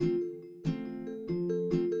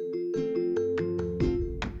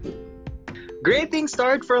Great things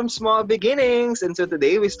start from small beginnings, and so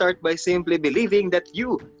today we start by simply believing that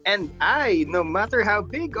you and I, no matter how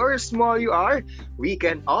big or small you are, we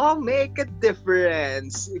can all make a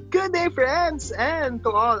difference. Good day, friends, and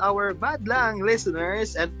to all our Madlang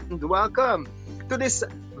listeners, and welcome to this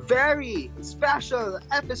very special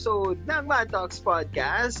episode ng Mad Talks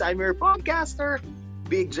Podcast. I'm your podcaster,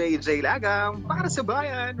 Big J Lagang, para sa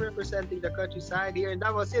bayan, representing the countryside here in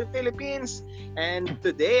Davao City, Philippines. And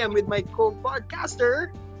today, I'm with my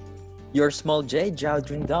co-podcaster, your small J, Jao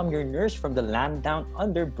Jundam, your nurse from the land down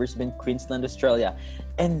under Brisbane, Queensland, Australia.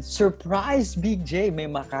 And surprise, Big J, may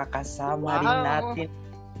makakasama rin natin.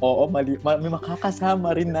 Oo, may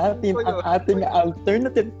makakasama rin natin ang ating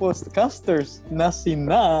alternative podcasters na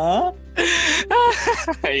sina...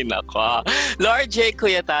 Ay, nako. Lord J.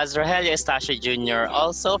 Cuyataz, Rogelio Estacio Jr.,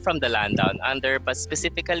 also from the land down under, but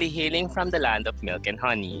specifically hailing from the land of milk and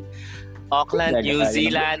honey. Auckland, New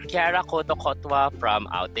Zealand, Kiara Kotokotwa from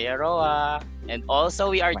Aotearoa. And also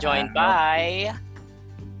we are joined by...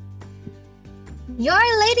 Your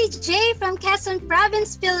Lady J from Quezon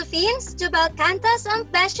Province, Philippines, Jubal Cantas ang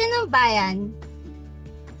Passion ng Bayan.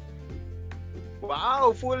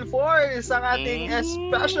 Wow, full force ang ating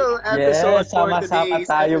special episode for today's sama-sama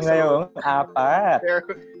tayo ngayong apat.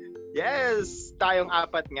 Yes, tayong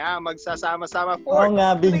apat nga, magsasama-sama for Oo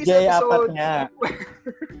nga, Big J, apat nga.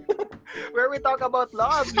 Where we talk about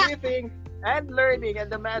love, living, and learning,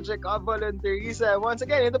 and the magic of volunteerism. Once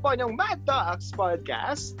again, ito po yung Mad Talks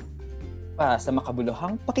Podcast. Pa sa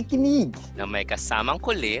makabuluhang pakikinig. Na may kasamang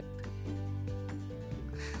kulit.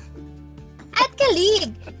 At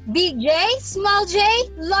kalig, Big J, Small J,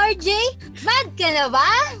 Lord J, mad ka na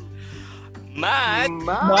ba? Mad!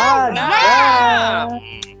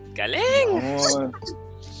 Galing!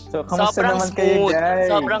 So, kamusta naman kayo, guys?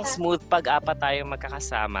 Sobrang smooth pag apat tayo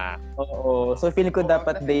magkakasama. Oo. So, feeling ko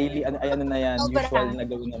dapat daily, ano na yan, usual na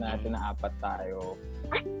gawin na natin na apat tayo.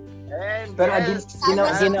 And pero yes,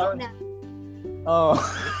 ginawa. Oh.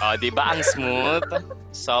 Oh, di ba ang smooth?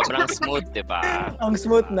 Sobrang smooth, di ba? Ang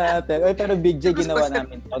smooth natin. Oy, pero Big J ginawa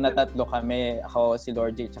namin to na tatlo kami. Ako, si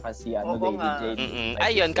Lord J, tsaka si Lady J.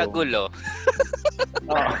 Ayun, kagulo.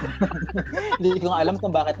 Oh. Hindi ko nga alam kung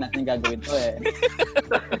bakit natin gagawin to eh.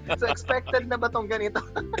 So, expected na ba tong ganito?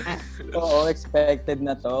 Oo, expected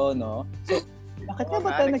na to, no? So, bakit nga ba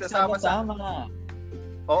tayo nagsama-sama?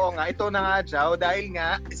 Oo nga, ito na nga, Jao. Dahil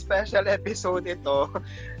nga, special episode ito.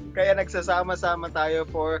 Kaya nagsasama-sama tayo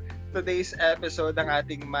for today's episode ng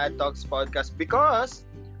ating Mad Talks Podcast because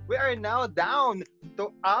we are now down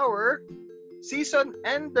to our season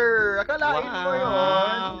ender. Akalain mo yun?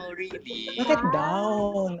 Wow, really? Bakit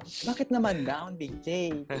down? Bakit naman down, Big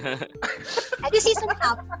J? At season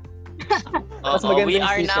up. We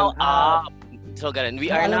are now up. So, ganun.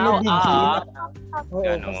 We are now up. Oo,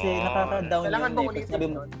 kasi nakaka-down kailangan yun mo eh.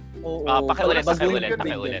 Sabi mo,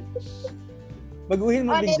 pakiulit. Baguhin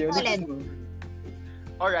mo, Big J.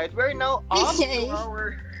 Alright, we're now up to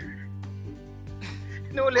our...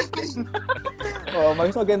 Inulit din. Oo,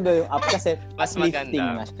 mas maganda yung up kasi mas uplifting maganda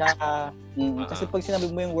na siya. Kasi pag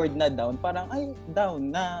sinabi mo yung word na down, parang, ay,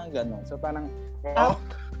 down na, gano'n. So, parang, up.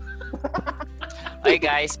 Okay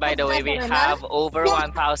guys, by the way, we have over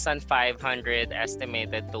 1,500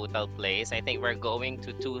 estimated total plays. I think we're going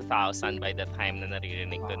to 2,000 by the time na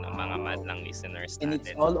naririnig to ng mga madlang listeners natin. And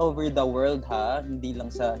it's all over the world ha, hindi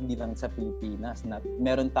lang sa Pilipinas.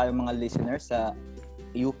 Meron tayong mga listeners sa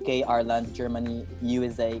UK, Ireland, Germany,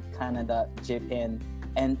 USA, Canada, Japan,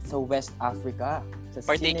 and sa West Africa. Sa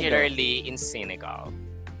particularly in Senegal.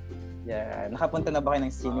 Yeah, nakapunta na ba kayo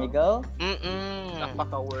ng Senegal?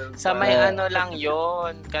 Napaka-world. Sa may lang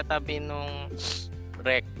yon, katabi nung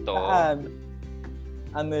recto.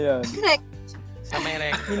 Ano yon? Sa may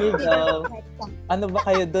recto. Senegal. Ano ba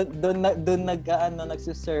kayo doon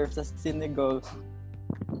nagsusurf sa Senegal?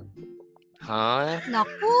 Huh?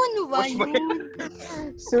 Naku, ano ba yun?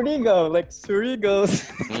 Surigao, like Surigos.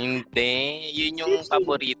 Hindi. Yun yung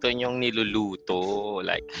paborito nyong niluluto.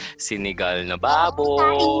 Like, Senegal na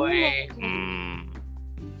baboy.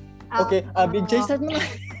 Okay, Big J, start mo na.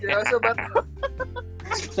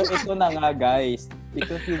 So, ito na nga, guys.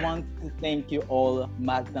 Because we want to thank you all,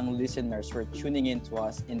 Madlang listeners, for tuning in to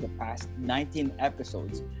us in the past 19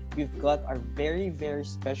 episodes. We've got our very, very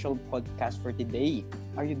special podcast for today.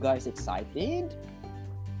 Are you guys excited?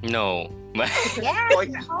 No. Yeah.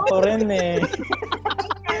 Ako rin eh.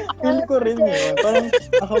 Feel ko rin eh.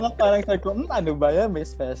 Ako nga parang sabi ko, ano ba yan? May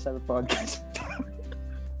special podcast.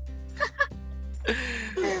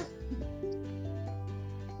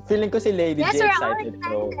 Feeling ko si Lady J excited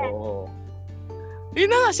ko. Yun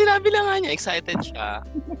na nga, sinabi lang nga niya, excited siya.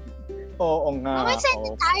 Oo nga.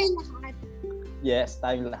 Excited tayo lahat. Yes,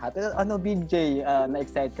 tayong lahat. Ano, Big J?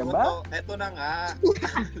 Na-excite ka ba? Ito na nga.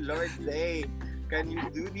 Lord Zay, can you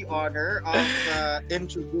do the honor of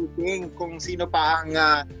introducing kung sino pa ang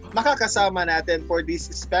makakasama natin for this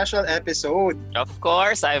special episode? Of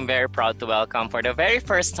course, I'm very proud to welcome for the very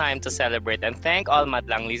first time to celebrate and thank all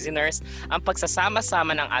Madlang listeners ang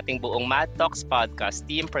pagsasama-sama ng ating buong Mad Talks podcast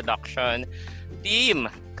team production. Team,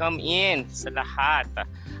 come in sa lahat.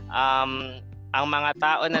 Ang mga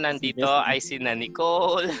tao na nandito ay sina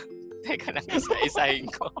Nicole, teka lang, isa-isahin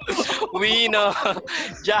ko. Wino,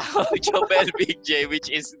 Jao, Jobel, Big J, which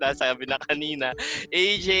is nasabi na kanina.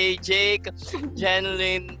 AJ, Jake,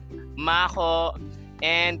 Jenlyn, Mako,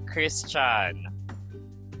 and Christian.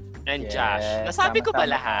 And Josh. Nasabi ko ba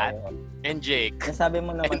lahat? And Jake. Nasabi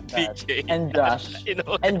mo naman and BJ. And Josh.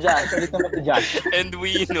 And Josh. Sabi ko si Josh. And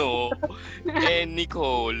Wino. And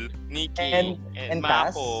Nicole. Nikki. And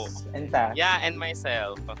Mako. And Taz. Yeah, and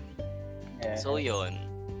myself. Yes. So, yun.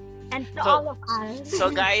 And to all of us.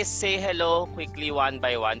 So guys, say hello quickly one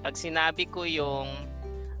by one. Pag sinabi ko yung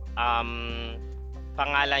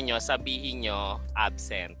pangalan nyo, sabihin nyo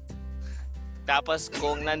absent. Tapos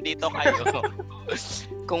kung nandito kayo,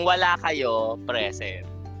 kung wala kayo, present.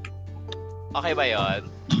 Okay ba yun?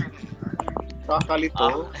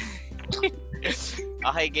 Kakalito.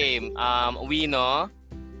 Okay, game. Wino.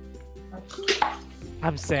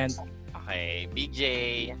 Absent. Okay, Big J.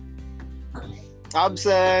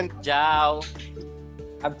 Absent. Jao.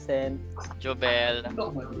 Absent. Jobel.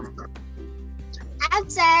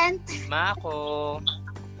 Absent. Mako.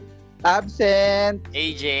 Absent.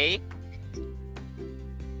 AJ.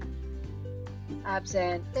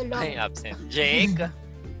 Absent. Tulog. Ay, absent. Jake.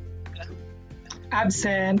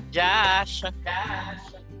 Absent. Josh.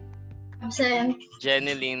 Absent.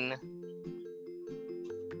 Jenilyn.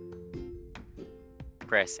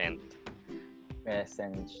 Present.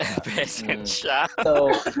 Present siya. Present siya. So,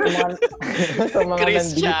 sa mga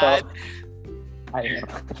nandito, Christian. ay,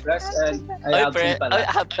 Present. Ay,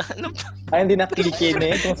 ano ba? ay, hindi naklikin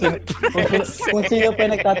eh. Kung sino pa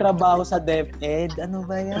nagtatrabaho sa DepEd, ano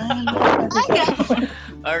ba yan?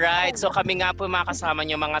 Alright, so kami nga po makasama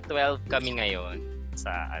nyo, mga 12 kami ngayon. Sa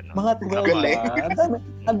ano? Mga 12 ba?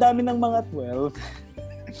 Ang dami ng mga 12.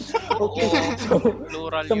 Okay, so,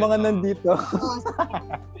 Plural sa mga yun. nandito,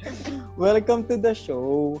 welcome to the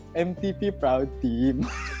show, MTP Proud Team.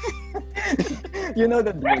 You know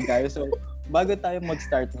the deal, guys. So, bago tayo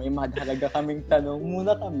mag-start, may mahalaga kaming tanong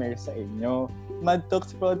muna kami sa inyo. Mad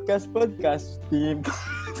Talks Podcast Team.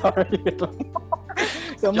 Sorry.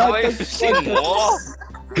 So, Mad Talks Podcast.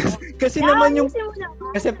 Kasi naman yung...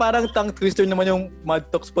 Kasi parang tongue twister naman yung Mad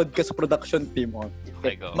Talks Podcast Production Team. Oh.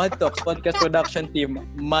 Okay, go. Mad Talks Podcast Production Team.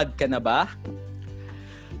 Mad ka na ba?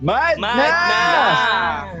 Mad Mad na!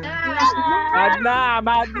 na! Mad na!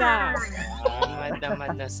 Mad na!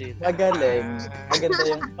 Mad na sila. Magaling.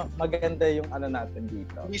 Maganda yung ano natin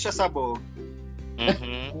dito. Hindi siya sabog.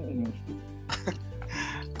 Mhm.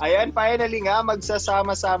 Ayan, finally nga,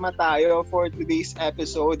 magsasama-sama tayo for today's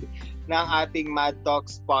episode ng ating Mad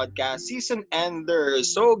Talks Podcast Season Ender.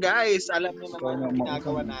 So guys, alam niyo naman ang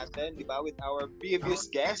ginagawa natin, di ba? With our previous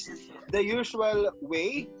guest, the usual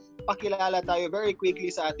way, pakilala tayo very quickly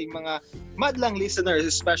sa ating mga madlang listeners,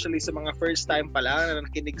 especially sa mga first time pa lang na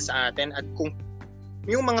nakikinig sa atin, at kung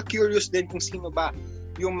yung mga curious din kung sino ba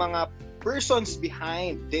yung mga persons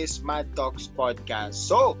behind this Mad Talks Podcast.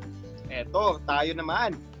 So, eto, tayo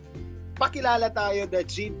naman. Pakilala tayo the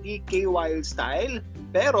GTK Wild Style,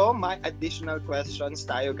 pero may additional questions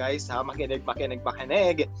tayo, guys, ha? Makinig.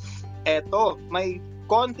 Eto, may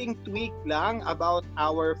konting tweak lang about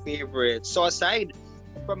our favorites. So aside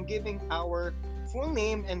from giving our full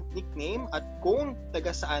name and nickname at kung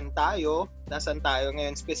taga saan tayo, nasan tayo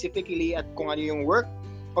ngayon specifically, at kung ano yung work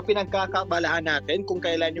o pinagkakabalahan natin, kung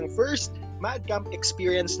kailan yung first Mad Camp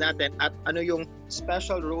experience natin, at ano yung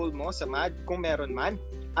special role mo sa Mad, kung meron man,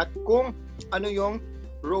 at kung ano yung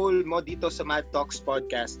role mo dito sa Mad Talks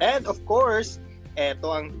Podcast. And of course,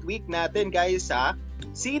 eto ang tweak natin, guys, ha?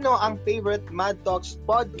 Sino ang favorite Mad Talks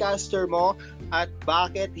podcaster mo at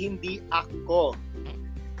bakit hindi ako?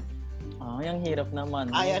 Ang hirap naman.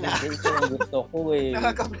 Ayan na. Ito yung gusto ko eh.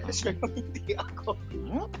 Nakaka-pressure yung hindi ako.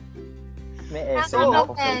 May essay na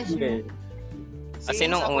ako sa eh. Kasi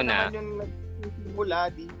nung ako una, naman yung nagsimula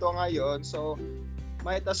dito ngayon, so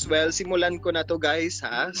might as well simulan ko na to, guys,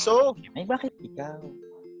 ha? So, ay, bakit ikaw?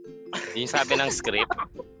 yung sabi ng script.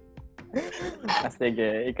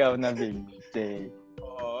 Sige, ikaw na, Big J.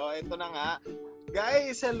 oo, ito na nga.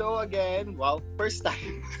 Guys, hello again. Wow, first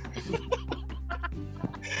time.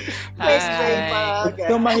 First time pa, Huwag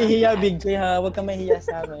kang mahihiya, Big J, ha? Huwag kang mahihiya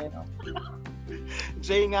sa amin.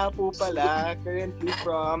 Jay nga po pala, currently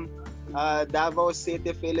from Davao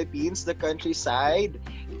City, Philippines, the countryside.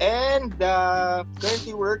 And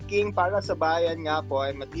currently working para sa bayan nga po.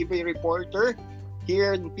 I'm a TV reporter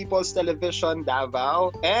here in People's Television, Davao.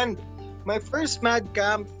 And my first Mad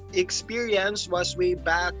Camp experience was way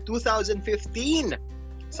back 2015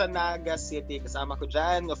 sa Naga City. Kasama ko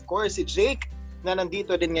dyan, of course, si Jake na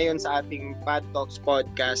nandito din ngayon sa ating Mad Talks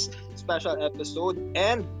podcast special episode.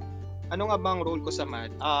 And ano nga bang role ko sa Mad?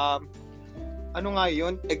 Ano nga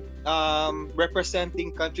yun?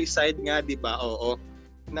 Representing countryside nga, di ba? Oo.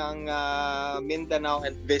 Ng Mindanao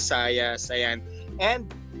and Visayas. Ayan. And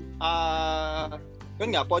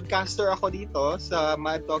yun nga, podcaster ako dito sa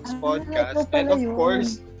Mad Talks podcast. And of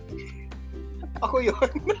course, ako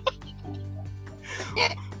yun.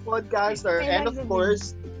 Podcaster. And of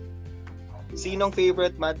course, sinong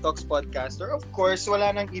favorite Mad Talks podcaster? Of course,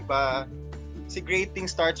 wala nang iba. Si Great Thing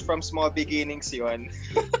Starts from Small Beginnings yun.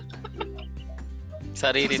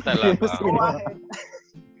 Sarili talaga.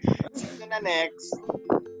 Sino na next?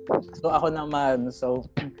 So ako naman,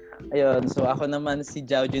 ayun, ako naman si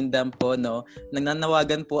Jao Jundam po, no.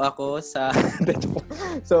 Nananawagan po ako sa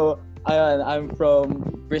So, ayun, I'm from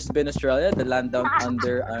Brisbane, Australia, the land down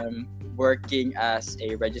under. I'm working as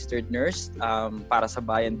a registered nurse para sa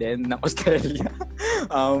bayan din ng Australia.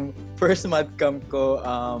 First Mad Camp ko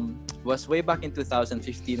was way back in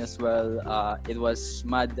 2015 as well. It was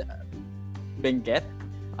Mad Benguet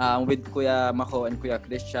with Kuya Mako and Kuya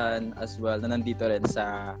Christian as well na nandito rin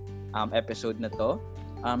sa episode na to.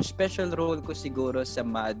 Special role ko siguro sa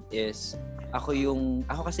Mad is ako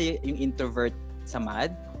kasi yung introvert sa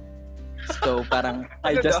Mad. So parang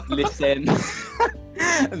I just listen.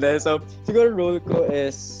 So siguro role ko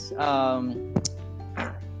is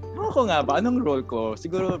ako nga ba? Anong role ko?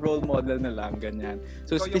 Siguro role model na lang, ganyan.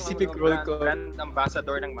 So, specific role ko... Brand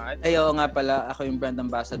ambassador ng MAD? Ay, oo nga pala. Ako yung brand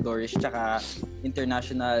ambassador, tsaka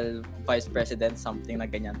international vice president, something na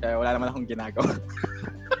ganyan. Pero wala naman akong ginagawa.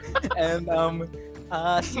 And,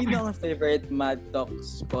 sino ang favorite Mad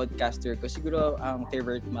Talks podcaster ko? Siguro, ang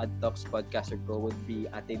favorite Mad Talks podcaster ko would be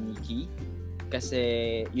Ate Nikki.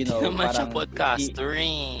 Kasi, you know, Hindi naman parang... siya podcaster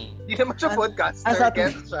eh. Hindi naman siya podcaster.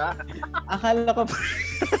 Guest siya.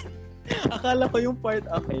 Akala ko yung part,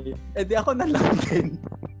 okay. Eh di ako na lang din.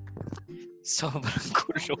 Sobrang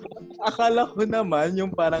gulo. Akala ko naman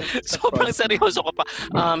yung parang... Sobrang seryoso ko pa.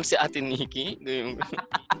 Si Ate Nikki.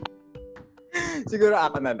 Siguro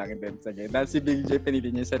ako na lang din. Sige. Dahil si Big J, pinili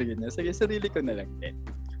niya yung sarili niya. Sige, sarili ko na lang din.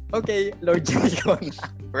 Okay, Lord J, ko na.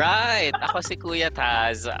 Right. Ako si Kuya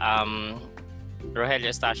Taz. Rogelio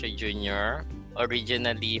Estacio Jr.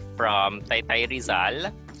 Originally from Taytay, Rizal.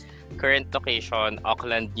 Current location,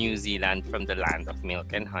 Auckland, New Zealand, from the land of milk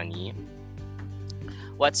and honey.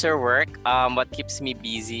 What's your work? What keeps me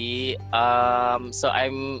busy? So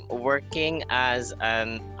I'm working as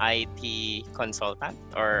an IT consultant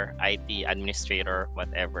or IT administrator,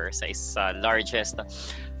 whatever. Sa isa largest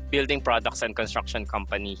building products and construction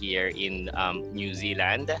company here in New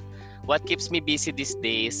Zealand. What keeps me busy these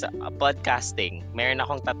days? Podcasting. Meron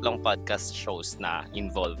akong 3 podcast shows na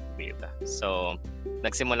involved with. So,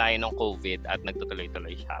 nagsimula yun ng COVID at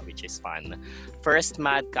nagtutuloy-tuloy siya, which is fun. First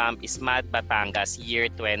Mad Camp is Mad Batangas, year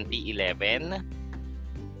 2011.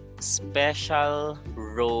 Special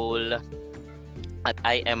role at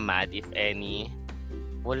I Am Mad, if any.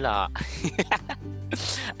 Wala.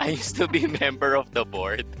 I used to be member of the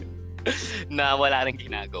board na wala rin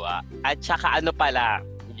ginagawa. At saka ano pala,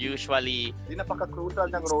 usually Di napaka-crucial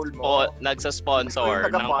ng role mo. nagsa-sponsor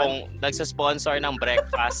ng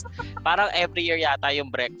breakfast. Parang every year yata yung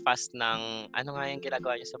breakfast ng ano nga yung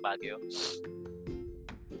ginagawa niyo sa Baguio?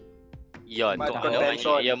 Yon, Mad kung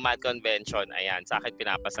Convention. ano yung Mad Convention. Ayan, sa akin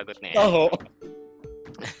pinapasagot na yan. Oo.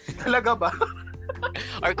 Talaga ba?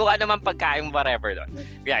 Or kung ano man pagkain, whatever doon.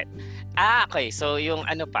 Right. Okay. So, yung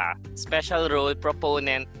ano pa, special role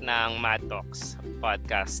proponent ng Mad Talks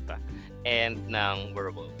podcast and ng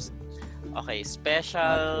Werewolves. Okay,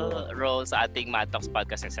 special role sa ating Mad Talks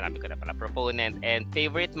podcast, yung sinabi ko na pala, proponent and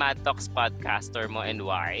favorite Mad Talks podcaster mo and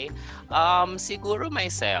why? Siguro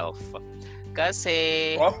myself.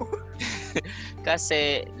 Kasi Wow.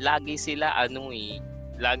 kasi lagi sila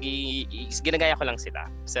lagi ginagaya ko lang sila.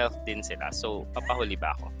 Self din sila. So papahuli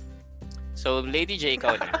ba ako? So Lady J,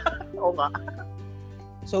 ikaw na. Oo nga.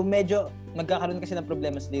 So, medyo nagkakaroon kasi ng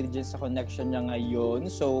problema si Lady Jen sa connection niya ngayon.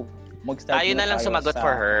 So, mag-start Tayo na lang tayo sumagot sa...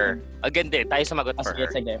 for her. Ganda, tayo sumagot for Sige,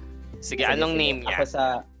 her. sige. Sige, anong name niya? Ako sa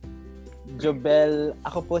Jobel.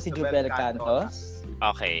 Ako po si Jobel Cantos.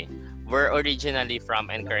 Okay. We're originally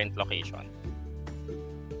from and current location.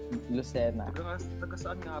 Lucena. Taga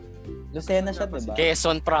saan nga? Lucena siya, diba?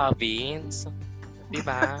 Quezon Province. Di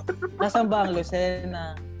ba? Nasaan ba ang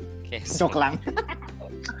Lucena? Quezon. Joke lang.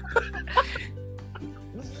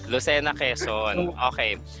 Lucena, Quezon.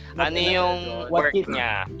 Okay. Ano yung What work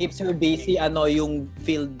niya? keeps her busy, yung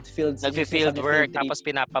field Nagfi-field work, trip. tapos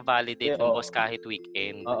pinapavalidate yung Oo. boss kahit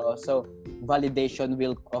weekend. Oo, so validation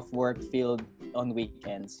of work field on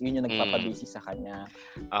weekends. Yun yung nagpapabusy sa kanya.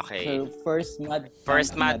 Okay. So first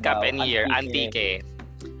Madcap any year, Antique.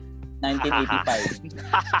 1985.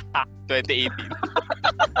 2018.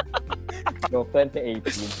 So 2018.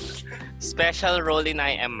 Special role in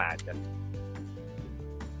I Am Mad.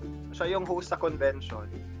 Siya yung host sa convention.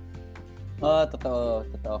 Totoo.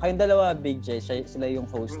 Kayong dalawa, Big J, sila yung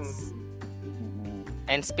hosts.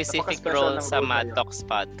 And specific Napaka-special role ng sa role Mad kayo. Talks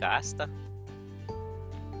podcast.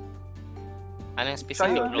 Anong Siya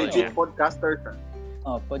specific yung role legit niya? podcaster siya.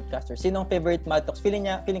 Podcaster. Sinong favorite Mad Talks? Feeling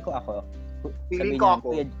ko ako. Feeling Sabi ko niya, ako.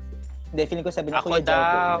 Hindi, feeling ko sabi niya, Ako Kuya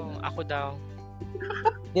Jao. Ako daw.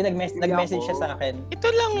 Hindi, nag-message siya sa akin. Ito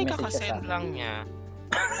lang, May message siya kakasend sa lang niya.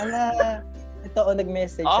 Ala, ito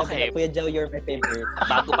nag-message. Okay. Sabi niya, Kuya Jao, you're my favorite.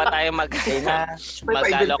 Bago pa tayo Okay na.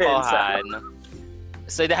 magkalokohan.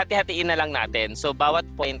 So, hati-hatiin na lang natin. So, bawat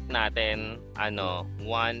point natin,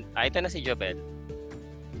 ito na si Jobel.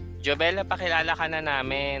 Jobel, pakilala ka na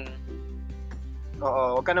namin.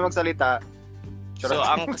 Oo, huwag ka na magsalita. So,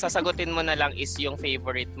 ang sasagutin mo na lang is yung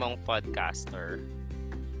favorite mong podcaster.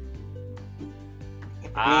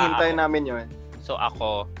 Hihintayin namin yun. So,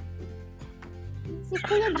 ako. Si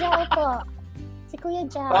Kuya Jao po. Si Kuya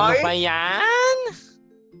Jao. Ano Ay! ba yan?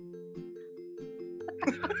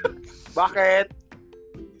 Bakit?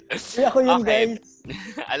 Ay, ako yun, Okay. guys.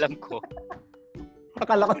 Alam ko.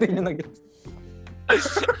 Akala ko din yung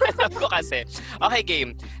Alam ko kasi. Okay,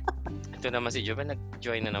 game. Ito naman si Jobel,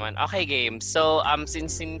 nag-join na naman. Okay, game. So,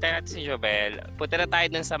 since hintay natin si Jobel, punta na tayo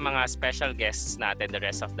dun sa mga special guests natin, the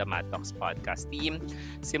rest of the Mad Talks podcast team.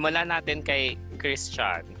 Simulan natin kay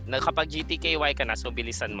Christian. Kapag GTKY ka na, so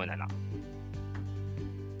bilisan mo na lang.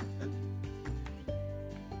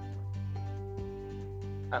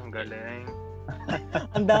 Ang galing.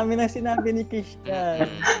 Ang dami nang sinabi ni Christian.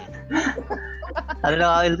 Ano na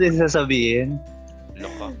ako yung sasabihin?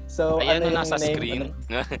 Loko. So, Ayan ano yung yung nasa name? screen.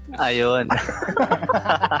 Ayun.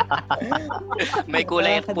 May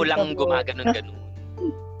kulay at Bakit pulang ito? gumaganon-ganon.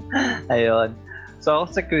 Ayun. So, ako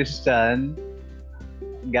sa Christian,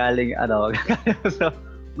 galing sa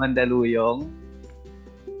Mandaluyong.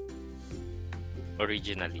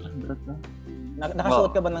 Originally.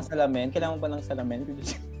 Nakasuot ka ba ng salamin? Kailangan mo ba ng salamin?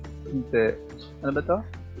 Hindi. Ano ba to?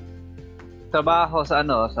 Trabaho sa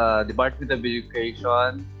sa Department of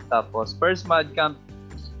Education. Tapos, first Mad Camp,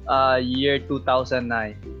 year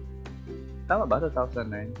 2009. Tama ba?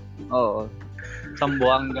 2009? Oo.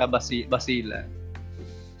 Sambuanga, Basilan.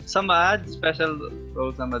 Sa Mad, special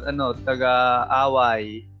role sa Mad,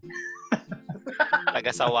 taga-away.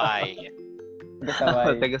 Taga-saway.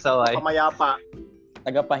 Taga-saway. Taga-saway. Pamayapa.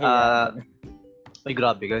 Taga-pahiya. Ay,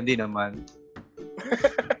 grabe ka. Hindi naman.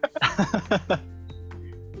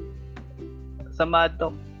 Sa Mad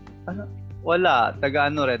Talk, wala.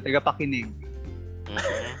 Taga-pakinig.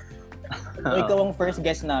 Mhm. Ikaw ang first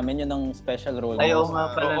guest namin, yun ang special role. Ayaw mo. nga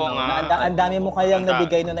pala. Oo no. nga. Ang dami mo kayang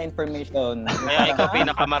nabigay na information. Kaya ikaw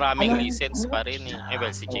pinakamaraming listens pa rin eh. Eh, well,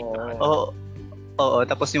 si Jake Oo. naman. Oo,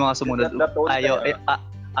 tapos yung mga sumunod, That- that-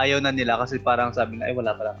 ayaw na nila kasi parang sabi na,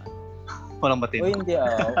 wala pala. Walang O matindi. hindi,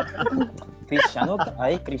 Christian, huwag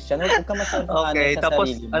ka masyadong Okay, sa tapos,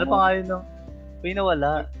 sarili mo. ano pa nga yun, no? May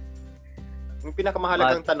nawala. Yung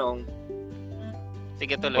pinakamahalagang tanong,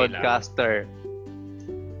 Sige, tuloy lang. Podcaster.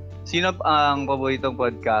 Sino ang paboritong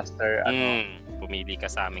podcaster? Pumili ka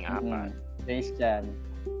sa aming apat. Christian.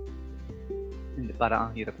 Hindi, parang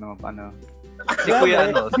ang hirap naman paano. Si Grabe. Kuya,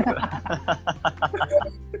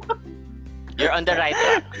 You're on the right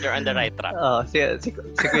track. You're on the right track. si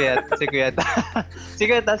Kuya, si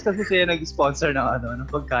Kuya Tas kasi siya yung nag-sponsor ng ng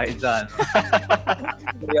pagkain sa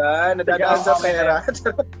yan, nadadaan sa pera.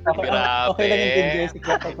 Grabe. Okay lang yung video, si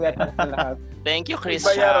Kuya sa lahat. Thank you,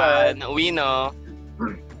 Bayaran. Christian. Wino.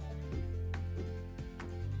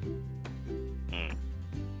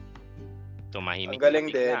 Tumahimik. Ang galing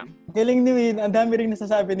bigla. Galing ni Win. Ang dami rin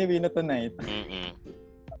nasasabi ni Win tonight.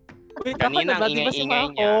 Wait, Kanina ang dapat na ba? Di ba si ingay-ingay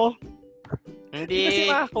Mako? niya. Di ba si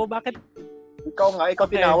Hindi. Mako? Bakit? Ikaw nga, ikaw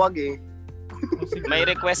Okay. tinawag eh. Oh, sige. May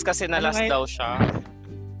request kasi na Ano last nga- daw siya.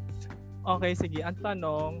 Okay, sige. Ang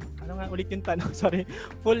tanong, ano nga ulit yung tanong? Sorry.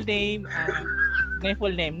 Full name, my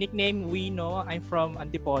full name. Nickname, Wino. I'm from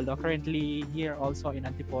Antipolo. Currently here also in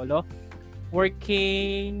Antipolo.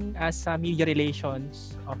 Working as a media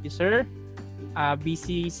relations officer.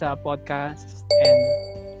 Busy sa podcast and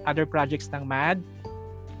other projects ng MAD.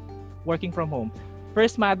 Working from home.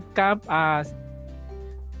 First Mad Camp,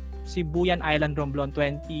 Sibuyan Island Romblon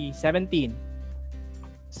 2017.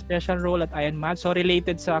 Special role at Ayan Mad. So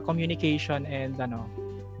related sa communication and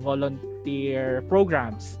volunteer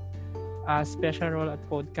programs. Special role at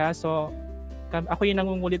podcast. So ako yung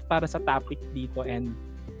nangungulit para sa topic dito and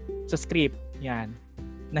sa script. Yan.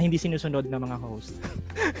 Na hindi sinusunod ng mga host.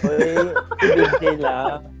 Uy, Big J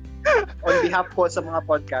lang. On behalf po sa mga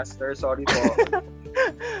podcaster, sorry po.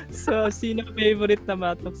 So, sino favorite na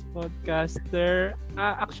Matox podcaster?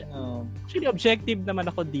 Actually, objective naman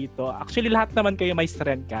ako dito. Actually, lahat naman kayo may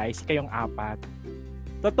strength, guys. Kayong 4.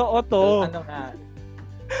 Totoo to. So, ano nga?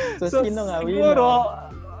 So sino nga? Siguro,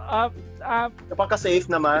 Napaka-safe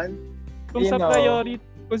naman. Kung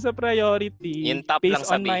sa priority, yung top based lang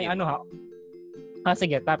on sabihin my,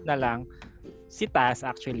 sige, top na lang. Si Taz,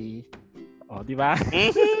 actually. O, di ba?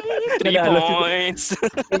 3 points.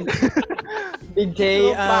 Big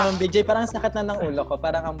J, parang sakit na ng ulo ko.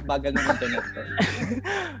 Parang ang bagal ng internet ko.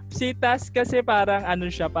 Si Taz kasi parang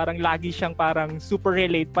parang lagi siyang parang super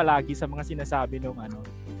relate palagi sa mga sinasabi nung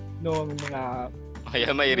mga Ay,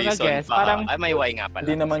 may mga reason guest. pa. Parang, may why nga pala.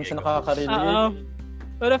 Hindi naman siya nakaka-relate.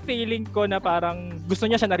 Pero feeling ko na parang gusto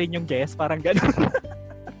niya siya na rin yung guest. Parang gano'n.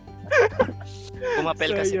 Pumapel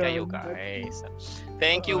So, kasi yun. kayo, guys.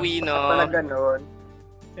 Thank you, Wino. Pala ganun.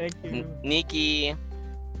 Thank you. Nikki.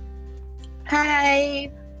 Hi!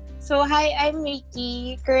 So, hi, I'm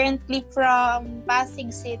Mickey, currently from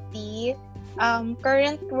Pasig City.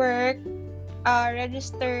 Current work,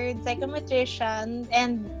 registered psychometrician,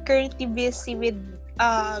 and currently busy with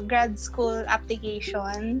grad school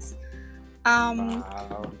applications. Wow.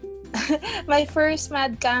 My first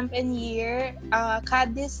Mad Camp in year,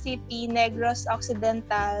 Cadiz City, Negros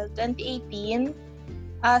Occidental, 2018.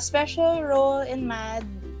 Special role in Mad,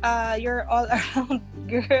 you're all around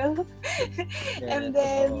girl. And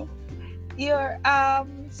then your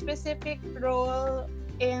specific role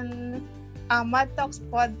in Mad Talks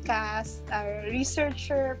podcast,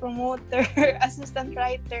 researcher, promoter, assistant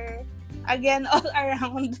writer, again all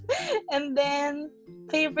around. And then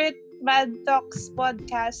favorite Mad Talks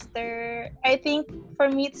podcaster, I think for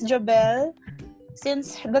me it's Jobel,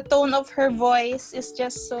 since the tone of her voice is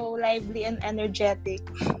just so lively and energetic.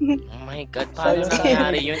 Oh my God, paano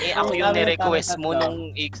nangyari yun? Ako yung ni-request mo nung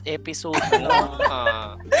episode.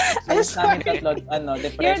 I'm sorry.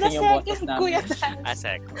 Depressing You're the yung boses second, namin. Kuya Taz.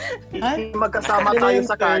 Second. Ay, Magkasama tayo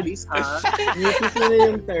sa Cadiz, ha? Nikki, sino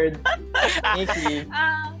yung third? Nikki.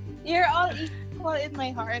 You're all equal in my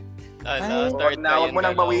heart. Ay, Third huwag mo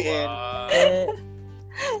nang bawiin.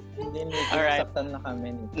 Hindi, Nikki. Alright. Saktan na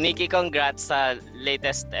kami. Nikki, congrats sa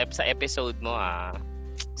latest sa episode mo, ha.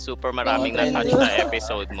 Super maraming Thank you. na-touch na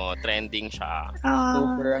episode mo. Trending siya.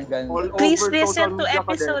 Super ang ganda. All Please over listen social to media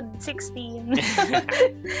ka episode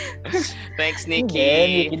Thanks, 16.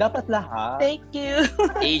 Nikki. Nikki, dapat lahat. Thank you.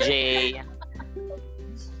 AJ.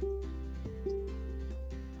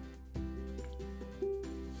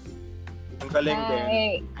 Ang galing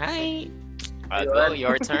din. Hi. Go,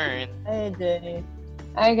 your turn. Hey, Jay.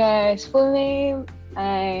 Hi guys, full name,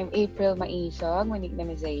 I'm April Maisog, my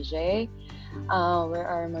nickname is AJ. Wear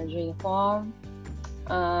armor uniform,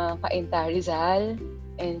 Cainta, Rizal,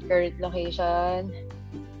 and current location,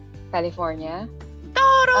 California.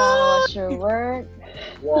 What's your work?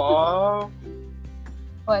 Wow.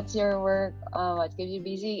 What's your work? What keeps you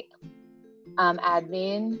busy?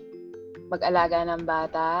 Admin, mag-alaga ng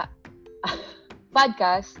bata,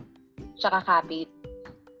 podcast, tsaka kapit.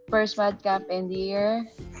 First Mad Camp in the year,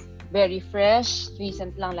 very fresh,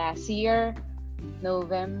 recent lang last year,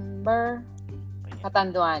 November,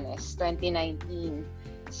 Catanduanes, 2019.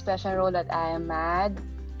 Special role at I Am Mad,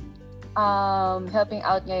 helping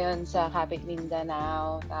out ngayon sa Kapit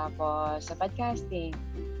Mindanao, tapos sa podcasting,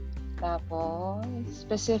 tapos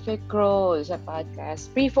specific role sa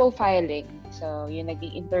podcast, pre-profiling. So, yung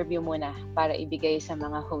nag-i-interview muna para ibigay sa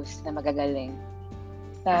mga host na magagaling.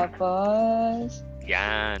 Tapos,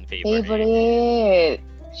 Yan, favorite.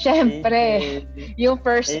 Siyempre, yung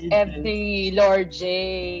first AJ. FD, Lord J.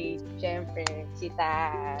 Siyempre, si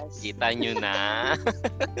Taz. Kita nyo na.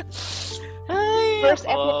 First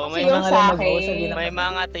FD Oh, kasi may yung mga sa mag-host, hindi akin. na- May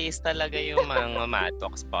mga taste talaga yung mga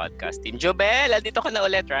Matox podcast team. Jobel, andito ka na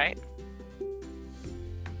ulit, right?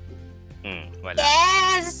 Wala.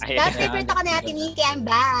 Yes! Ayan. Dahil favorite ako ni Ate Nikki, I'm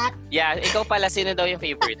back. Yeah, ikaw pala, sino daw yung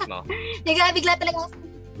favorite mo? Bigla talaga.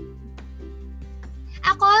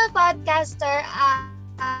 Ako, podcaster,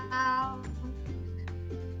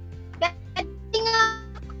 betting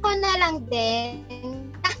ako na lang din.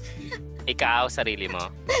 Ikaw, sarili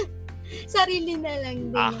mo? Sarili na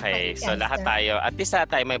lang din. Okay, so lahat tayo, at least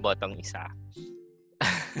tayo may botong isa.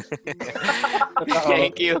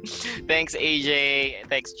 Thank you. Thanks, AJ.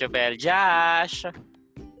 Thanks, Jobel. Josh.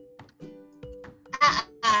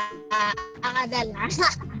 Akadala.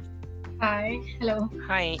 Hi. Hello.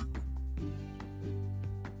 Hi.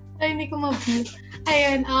 Ay, hindi ko ma-mute.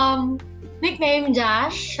 Ayun, nickname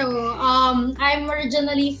Josh. So, I'm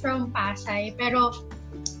originally from Pasay, pero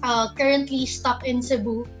currently stuck in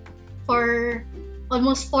Cebu for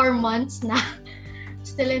almost 4 months na.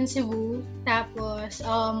 Still in Cebu. Tapos,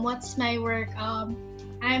 what's my work?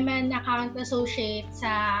 I'm an account associate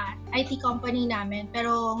sa IT company namin.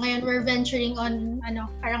 Pero ngayon we're venturing on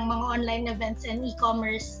parang mga online events and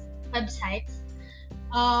e-commerce websites.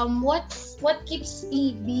 What keeps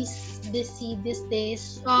me busy these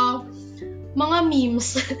days? Mga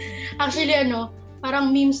memes. Actually, parang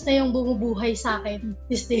memes na yung bumubuhay sa akin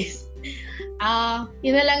these days.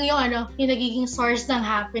 Yun na lang yung nagiging source ng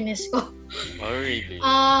happiness ko. Oh, really?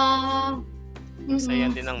 Masaya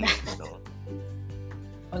din ang memes, no?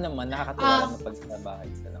 Oo naman, nakakatawa naman pag sa bahay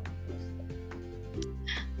sa lang.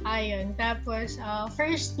 Ayun. Tapos,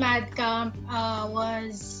 first Mad Camp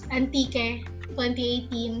was Antique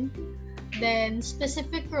 2018. Then,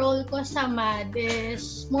 specific role ko sa Mad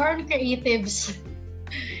is more on creatives.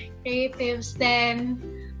 Then,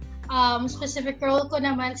 specific role ko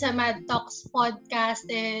naman sa Mad Talks podcast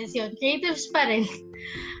is yun, creatives pa rin.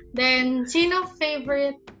 Then, sino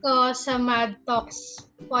favorite ko sa Mad Talks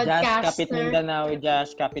podcaster?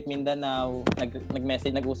 Josh, Kapit Mindanao.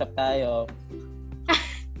 Nag-message, nag-usap tayo.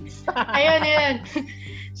 Ayun.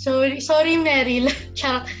 Sorry Meryl.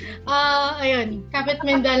 Ayun, Kapit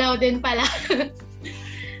Mindanao din pala.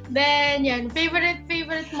 Then, yun, favorite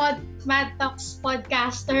Mad Talks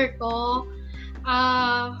podcaster ko.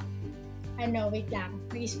 Wait lang.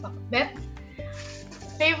 Mag-isip ako.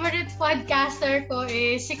 Favorite podcaster ko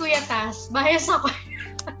is si Kuya Tas. Bias ako.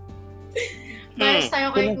 Bias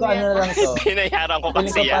tayo kay Kuya Tas. Pinayaran ko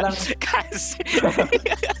kasi yan.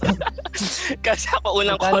 Kasi ako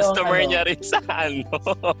unang customer niya rin sa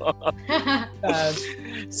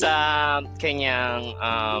sa kanyang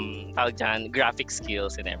tawag dyan, graphic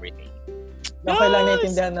skills and everything. Okay lang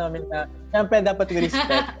naiintindihan namin na siyempre dapat we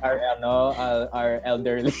respect our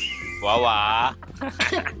elderly. Wawa.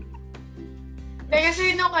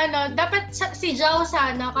 Kasi nung dapat si Jao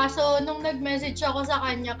sana, kaso nung nag-message ako sa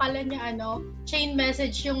kanya, kala niya chain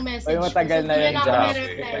message yung message. Ay, matagal na yun, Jao.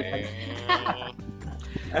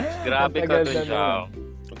 Grabe ka dun, Jao.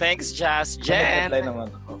 Thanks, Jazz. Jen!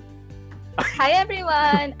 Hi,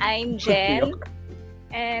 everyone! I'm Jen.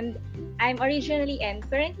 And I'm originally and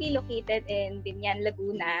currently located in Binyan,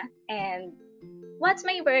 Laguna. And what's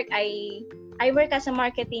my work? I work as a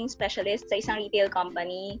marketing specialist sa isang retail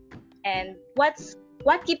company. And what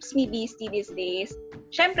keeps me busy these days?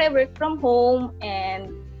 Syempre, work from home and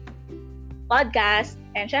podcast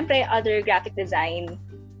and syempre other graphic design.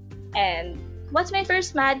 And what's my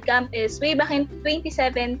first Mad Camp is way back in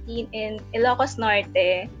 2017 in Ilocos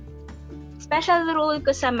Norte. Special role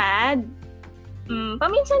ko sa Mad.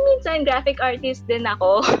 Paminsan-minsan graphic artist din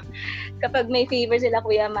ako. Kapag may favor sila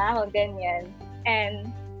Kuya Maho, ganyan. And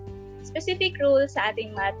specific role sa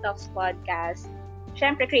ating Mad Talks podcast.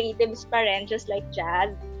 Siyempre, creatives pa rin, just like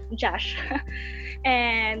Josh.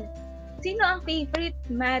 And, sino ang favorite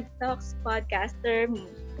Mad Talks podcaster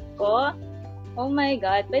ko? Oh my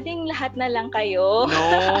God, pwedeng lahat na lang kayo.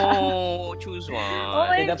 No, choose one.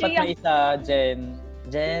 OMG, dapat may isa, Jen.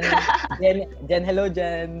 Jen, hello,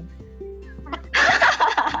 Jen.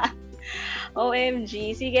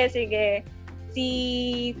 OMG, sige. Si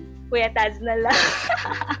Kuya Taz na lang.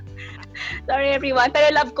 Sorry everyone, pero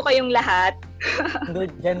love ko kayong lahat.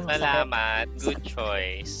 Good, Jen. Salamat. Good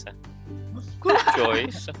choice.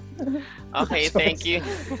 Okay, thank you.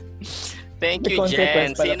 Thank you,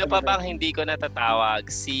 Jen. Sino pa bang hindi ko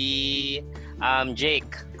natatawag? Si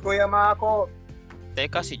Jake. Kuya Mako.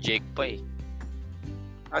 Teka, si Jake pa eh.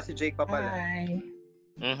 Si Jake pa pala. Hi.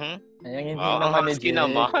 Ayun, hindi ang husky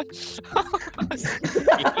naman.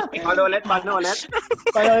 Paano ulit?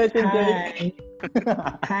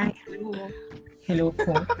 Hi. Hello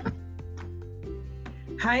po.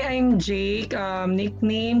 Hi, I'm Jake.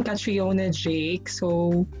 Nickname Catriona Jake.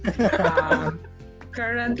 So,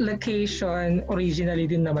 current location, originally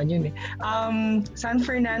din naman yun eh. San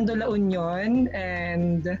Fernando, La Union.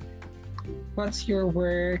 And what's your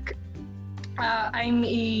work? I'm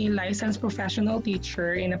a licensed professional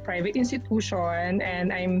teacher in a private institution,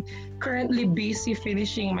 and I'm currently busy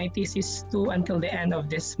finishing my thesis 2 until the end of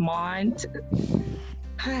this month.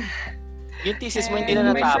 Yung thesis mo hindi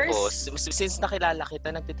na natapos. Since nakilala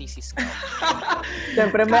kita, nagte-thesis ka.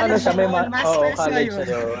 Siyempre may siya, may college siya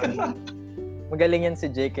yun. Magaling yan si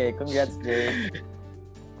Jake eh. Congrats, Jake.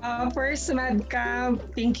 First Mad Camp,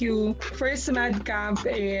 thank you. First Mad Camp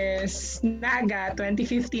is Naga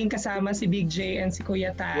 2015 kasama si Big J and si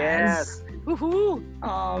Kuya Taz. Yes. Woohoo!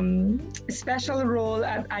 Special role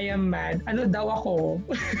at I Am Mad. Ano daw ako?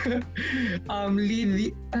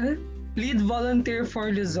 Lead volunteer for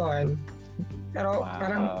Luzon. Pero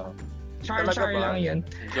parang char-char lang yun.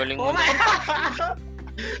 Galing Oh mo. my God!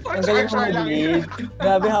 Ang galing mo mag-lead.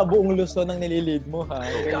 Grabe ha, buong Luzon ang nililid mo ha.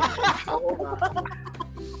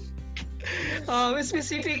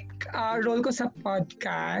 Specific role ko sa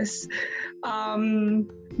podcast,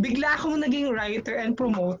 bigla akong naging writer and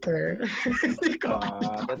promoter.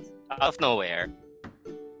 That's out of nowhere.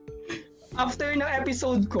 After ng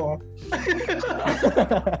episode ko.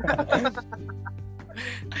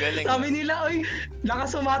 Galing. Sabi nila, oy,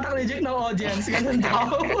 lakas sumatak reject ng audience. Ganun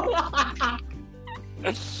daw.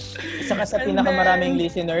 Isa ka sa pinakamaraming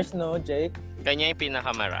listeners, no, Jake? Kanya yung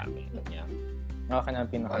pinakamarami. Yeah. Ka na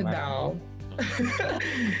ang pinakamarami.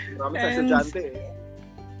 Marami sa estudyante eh.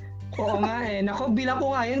 Oo nga eh. Nako, bilang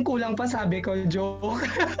ko nga yun, kulang pa sabi ko, joke.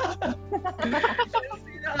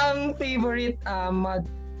 Sino ang favorite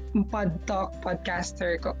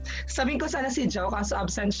podcaster ko? Sabihin ko sana si Joe kasi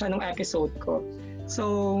absent siya nung episode ko.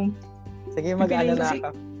 So, sige, mag-ano na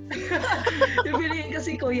ka. Pipiliin ko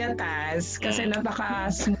si Kuya Taz kasi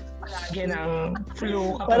napaka-smooth lagi ng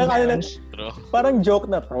flow kapag parang ano na, parang joke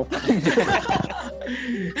na to.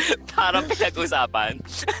 Parang pinag-usapan.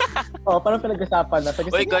 Parang pinag-usapan na.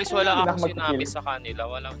 Uy guys, wala akong sinabi sa kanila.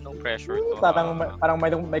 Wala, no pressure to. Parang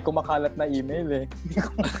may kumakalat na email eh.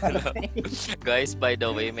 Guys, by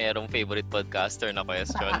the way, mayroong favorite podcaster na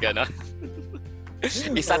question. Ganon.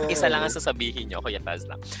 Isa't isa lang ang sasabihin nyo. Kuya Taz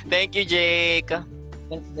lang. Thank you, Jake.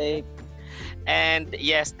 Thanks, Jake. And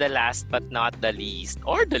yes, the last but not the least,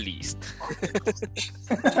 or the least.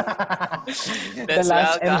 The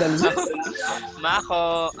last and the least.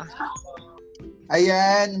 Mako.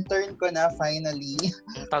 Ayan, turn ko na finally.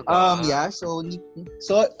 Yeah, so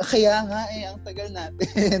kaya nga ang tagal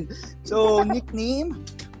natin. So nickname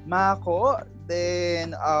Mako.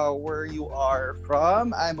 Then where you are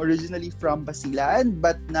from? I'm originally from Basilan,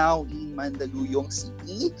 but now in Mandaluyong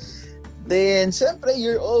City. Then, syempre,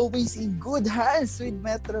 you're always in good hands with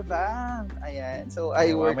Metrobank. Ayan. So,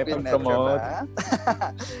 I work with Metrobank.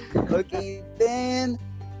 Okay. Then,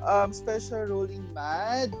 special role in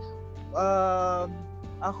MAD.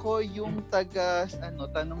 Ako yung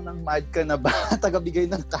tanong ng MAD ka na ba? Taga-bigay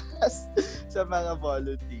ng cash sa mga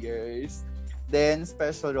volunteers. Then,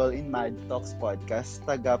 special role in MAD Talks Podcast.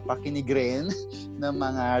 Taga-pakinig rin ng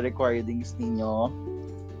mga recordings ninyo.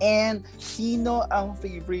 And sino ang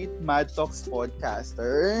favorite Mad Talks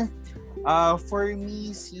podcaster? For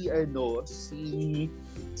me, si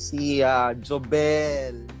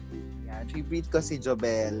Jobel. Yan, favorite ko si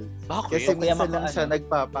Jobel. Bakit? Kasi minsan lang siya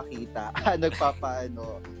nagpapakita.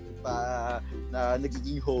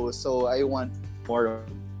 Nagiging host. So, I want more.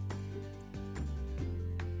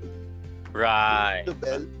 Right.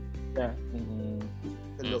 Jobel. Yeah.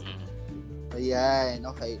 Hello. Ayan,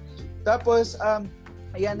 okay. Tapos,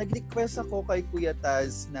 nag-request ako kay Kuya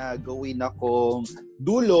Taz na gawin akong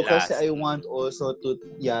dulo kasi I want also to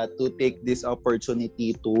take this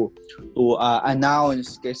opportunity to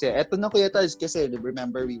announce kasi eto na Kuya Taz kasi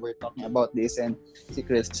remember we were talking about this and si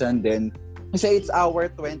Christian din kasi it's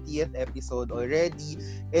our 20th episode already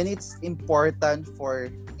and it's important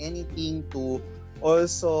for anything to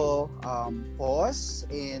also pause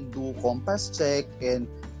and do compass check and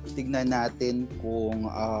tignan natin kung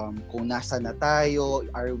nasa na tayo,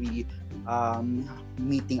 are we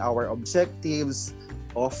meeting our objectives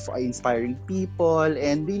of inspiring people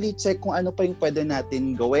and really check kung ano pa yung pwede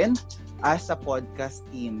natin gawin as a podcast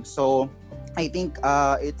team. So, I think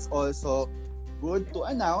it's also good to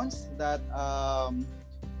announce that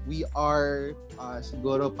we are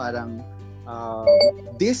siguro parang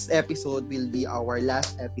this episode will be our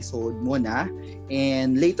last episode muna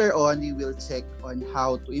and later on we will check on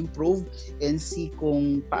how to improve and see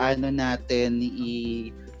kung paano natin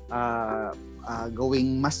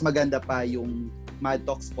gawing mas maganda pa yung Mad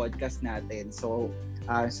Talks podcast natin. So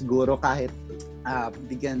siguro kahit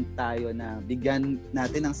bigyan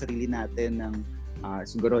natin ang sarili natin ng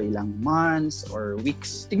siguro ilang months or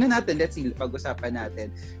weeks. Tingnan natin, let's see, pag-usapan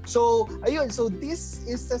natin. So, ayun. So, this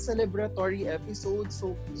is a celebratory episode.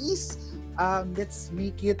 So, please, let's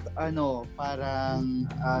make it, parang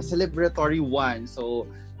celebratory one. So,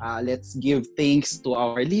 let's give thanks to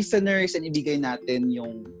our listeners and ibigay natin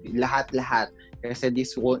yung lahat-lahat. Kasi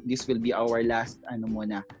this will be our last,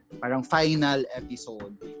 parang final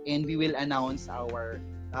episode. And we will announce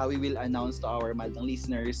to our madlang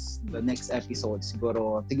listeners the next episode.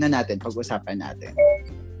 Siguro, tignan natin, pag-usapan natin.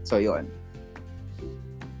 So, yun.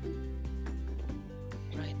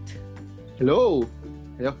 Right. Hello.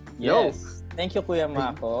 Yes. Thank you, Kuya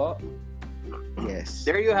Mako. Yes.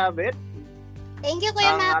 There you have it. Thank you,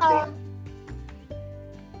 Kuya Ang Mako. ating-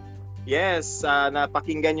 Yes,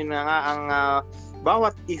 napakinggan nyo na nga ang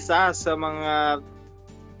bawat isa sa mga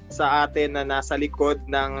sa atin na nasa likod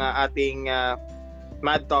ng ating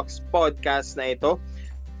Mad Talks podcast na ito.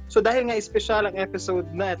 So dahil nga special ang episode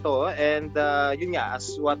na ito, and yun nga,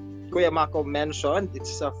 as what Kuya Mako mentioned,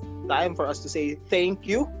 it's a time for us to say thank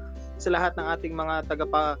you sa lahat ng ating mga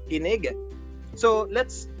tagapakinig. So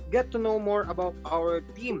let's get to know more about our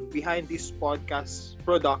team behind this podcast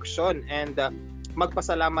production, and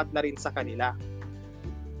magpasalamat na rin sa kanila.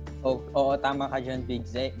 Oo, tama ka dyan, Big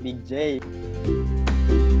J.